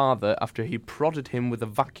his father after he prodded him with a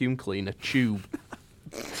vacuum cleaner tube.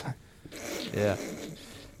 Yeah.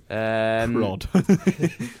 Prod.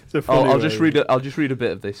 I'll just read a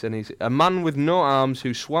bit of this. And he's a man with no arms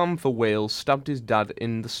who swam for Wales stabbed his dad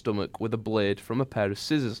in the stomach with a blade from a pair of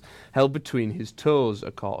scissors held between his toes,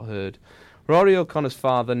 a court heard. Rory O'Connor's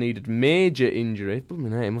father needed major injury.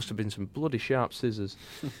 Blooming hell, it must have been some bloody sharp scissors.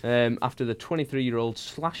 After the 23-year-old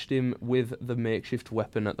slashed him with the makeshift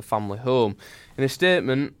weapon at the family home. In a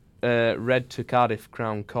statement read to Cardiff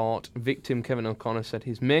Crown Court, victim Kevin O'Connor said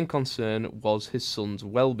his main concern was his son's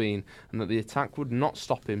well-being and that the attack would not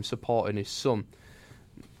stop him supporting his son.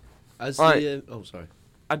 Sorry.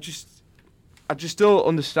 I just don't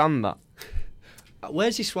understand that.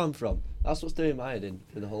 Where's he swam from? That's what's doing my head in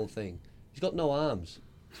for the whole thing. He's got no arms.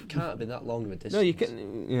 It can't have been that long of a distance. No, you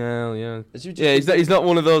can. Yeah. Yeah, He's not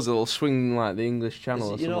one of those that'll swing like the English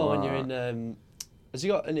Channel. You know, when you're in. Has he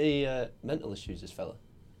got any mental issues, this fella?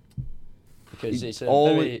 Because it's a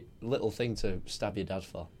very little thing to stab your dad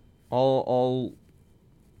for. All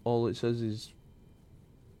it says is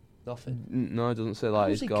nothing. No, it doesn't say that.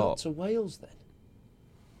 How's he got to Wales then?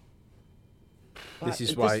 This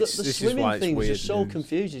is why it's weird. The swimming things are so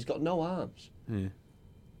confused. He's got no arms. Yeah.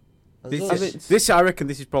 This I reckon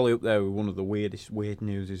this is probably up there with one of the weirdest weird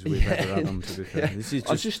newses we've ever had on. To be fair, this is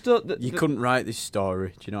just you couldn't write this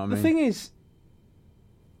story. Do you know what I mean? The thing is,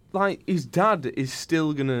 like, his dad is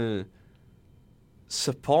still gonna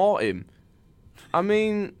support him. I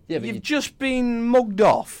mean, you've just been mugged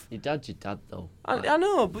off. Your dad's your dad, though. I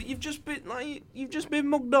know, but you've just been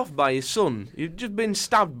mugged off by your son. You've just been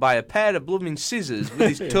stabbed by a pair of blooming scissors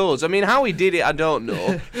with his toes. I mean, how he did it, I don't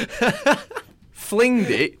know. Flinged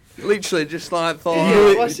it. Literally, just like thought.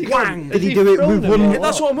 Whang! Did he do it with one?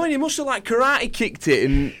 That's what I mean. He must have like karate kicked it,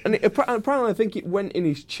 and apparently I think it went in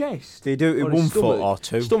his chest. Did he do it with 1 foot or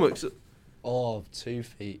 2? Stomach. Oh, 2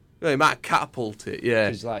 feet. Yeah, he might catapult it. Yeah.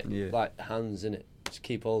 Because like hands in it. Just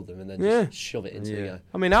keep hold of them and then just shove it into the guy.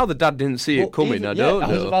 I mean, how the dad didn't see it coming, I don't know. I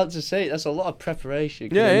was about to say, that's a lot of preparation.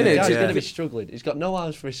 Yeah, the innit? guy's going to be struggling. He's got no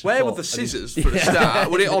arms for his support. Where were the scissors for a start?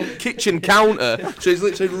 Were it on kitchen counter? So he's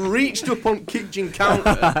literally reached up on kitchen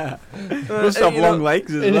counter. Must have long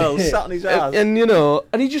legs as well. Sat on his ass.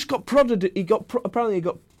 And he just got prodded. Apparently he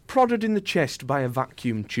got prodded in the chest by a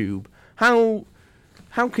vacuum tube. How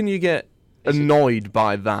can you get annoyed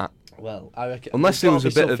by that? Well, I reckon unless there was a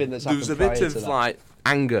bit of like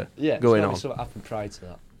anger going on. Something happened prior to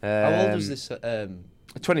that. How old was this?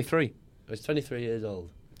 23. He's 23 years old.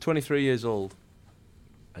 23 years old.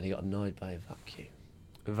 And he got annoyed by a vacuum.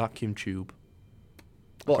 A vacuum tube.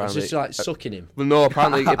 What, Apparently- it's just like sucking him? Well, no,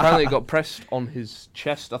 apparently it got pressed on his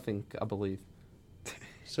chest, I believe.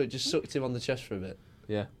 So it just sucked him on the chest for a bit?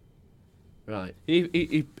 Yeah. Right.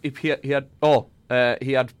 He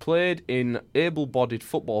had played in able-bodied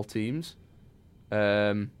football teams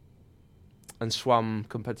and swam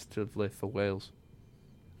competitively for Wales.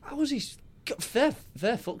 How was he... Fair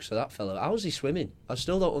fucks for that fella. How was he swimming? I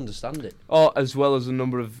still don't understand it. Oh, as well as a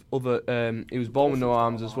number of other... he was born with no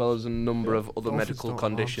arms, as well as a number of other Dolphins medical don't have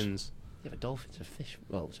conditions. Yeah, but dolphins are fish.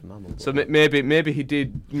 Well, it's a mammal. So maybe he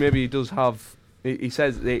did... Maybe he does have... He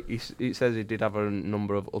says he says he did have a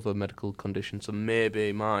number of other medical conditions, so maybe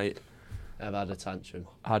he might... I've had a tantrum.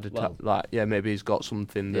 Maybe he's got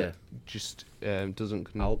something that just doesn't...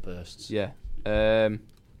 Outbursts. Yeah.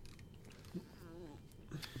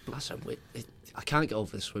 That's a I can't get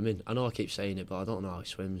over the swimming. I know I keep saying it, but I don't know how he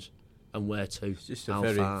swims and where to. It's just a how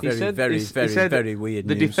very, far. very weird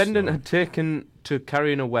The news defendant story. had taken to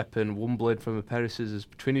carrying a weapon, one blade from a pair of scissors,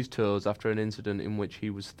 between his toes after an incident in which he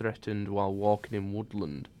was threatened while walking in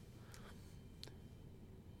woodland.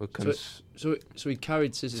 So he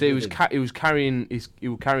carried scissors. So he with was him. he was carrying a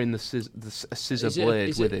scissor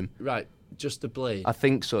blade with him. Right, just the blade. I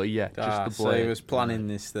think so. Yeah, just the So blade. he was planning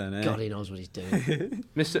this then, eh? God, he knows what he's doing.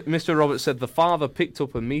 Mr. Roberts said the father picked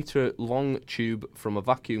up a metre-long tube from a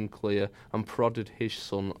vacuum cleaner and prodded his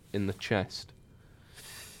son in the chest.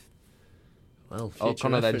 Well, future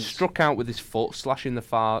O'Connor then reference. struck out with his foot, slashing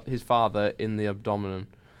his father in the abdomen.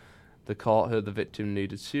 The court heard the victim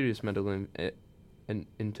needed serious medical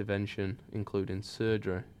intervention, including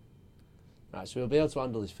surgery. Right, so he'll be able to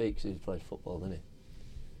handle his feet because he's played football, didn't he?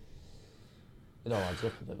 It all adds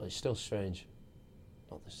up a bit, but it's still strange.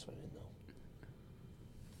 Not this swimming, though.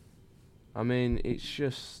 I mean, it's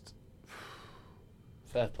just...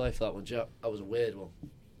 Fair play for that one, Jack. That was a weird one.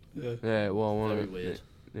 Yeah, well... Very weird.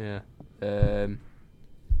 Yeah.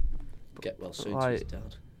 Get well soon to like- his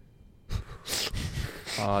dad.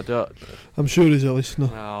 Oh, I don't... I'm sure he's a listener.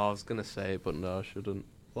 No, I was going to say it, but no, I shouldn't.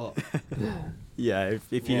 What? Yeah,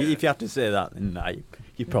 if you have to say that, then no,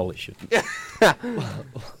 you probably shouldn't.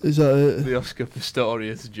 Is that The Oscar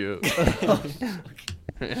Pistorius joke.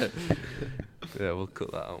 Yeah, we'll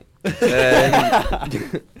cut that out.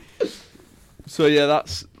 So yeah,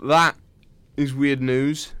 that is weird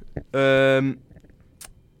news. We've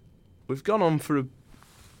gone on for a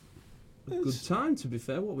good time, to be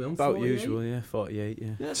fair. What are we on? About 48? usual, yeah, 48, yeah.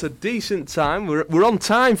 Yeah, it's a decent time. We're on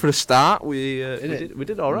time for a start. We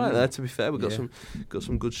did all right there. To be fair, we got some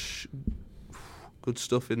good good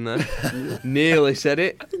stuff in there. Nearly said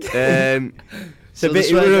it. So the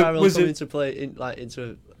swear jar will come into play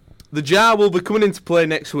into. The jar will be coming into play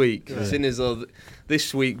next week. Right. Seeing as though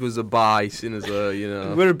this week was a bye, seeing as though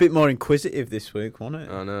We're a bit more inquisitive this week, wasn't it?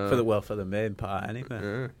 I know. For the main part, anyway.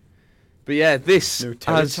 Yeah. But yeah, this New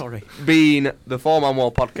has territory. been the 4-Man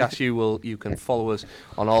War podcast. You can follow us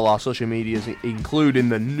on all our social medias, including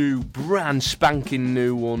the new brand spanking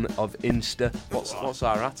new one of Insta. What's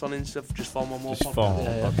our at on Insta? Just 4-Man War Just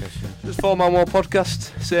podcast. podcast. Just 4-Man War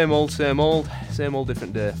podcast. Same old,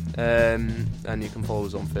 different day. And you can follow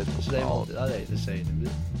us on Facebook. That ain't the same, is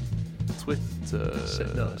it? Twitter.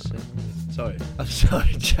 No, sorry. I'm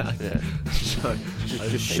sorry, Jack. Yeah. Sorry.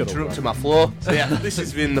 Just interrupting my flow. So yeah, this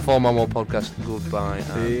has been the 4-Man War podcast. Goodbye and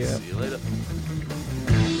See ya. see you later.